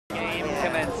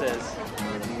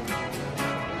is.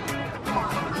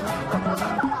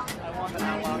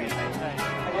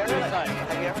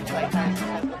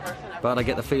 But I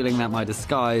get the feeling that my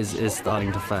disguise is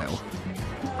starting to fail.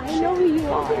 I know who you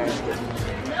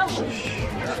are.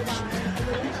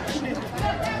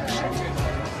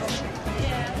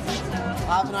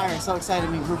 Bob and I are so excited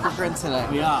to meet Rupert Grint today.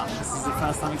 We are. This is the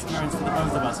first time experience for the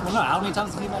both of us. Well, no, how many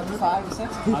times have you met Rupert? 5 or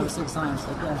 6? 5 or 6 times,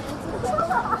 okay.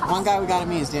 One guy we got to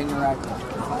meet is Daniel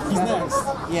Radcliffe. He's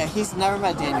nice. Yeah, he's never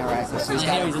met Daniel Radcliffe. So He's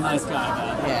a nice guy,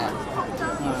 man.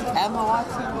 Yeah. Emma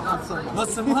Watson? Not so much. Not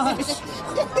so much.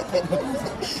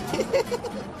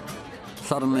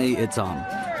 Suddenly, it's on.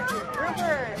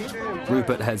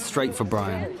 Rupert heads straight for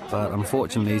Brian, but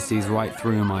unfortunately sees right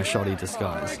through my shoddy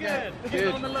disguise. Good.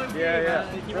 Yeah.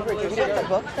 Rupert, did you get the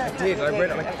book? I did. I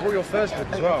read it. I bought your first book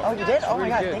as well. Oh, you did? Oh my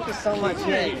God, good. thank you so much.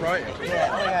 Yeah, right. Yeah,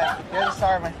 oh my God. You're the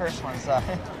star of my first one, so.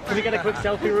 Can we get a quick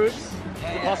selfie, Roots? Is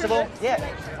it possible?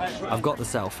 Yeah. I've got the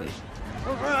selfie,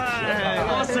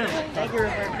 Awesome. Thank you,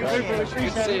 Rupert.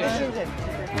 Good to see you.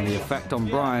 and the effect on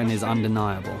Brian is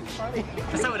undeniable.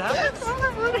 Is that what happens?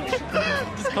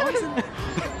 Just constant.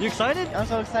 You excited? I'm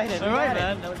so excited. All right,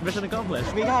 man. Mission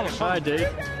accomplished. We got it. All right, dude.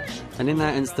 And in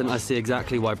that instant, I see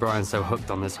exactly why Brian's so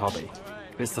hooked on this hobby.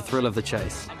 It's the thrill of the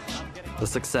chase, the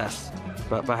success,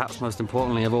 but perhaps most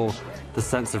importantly of all, the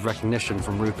sense of recognition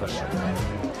from Rupert.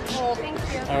 Oh, thank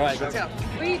you. All right, let's go.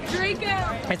 Wait,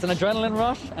 Draco. It's an adrenaline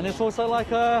rush, and it's also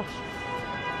like I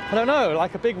don't know,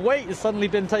 like a big weight has suddenly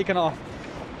been taken off.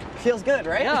 Feels good,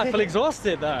 right? Yeah, I feel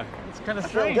exhausted though. It's kind of I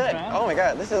feel strange, good. man. Oh my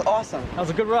God, this is awesome. That was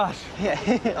a good rush. Yeah.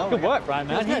 Oh Good my work, God. Brian,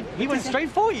 man. It was He went straight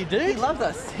for you, He dude. loved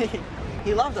us.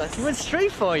 He loved us. He went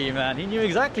straight for you, man. He knew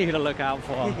exactly who to look out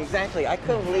for. Exactly. I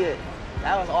couldn't believe it.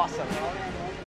 That was awesome.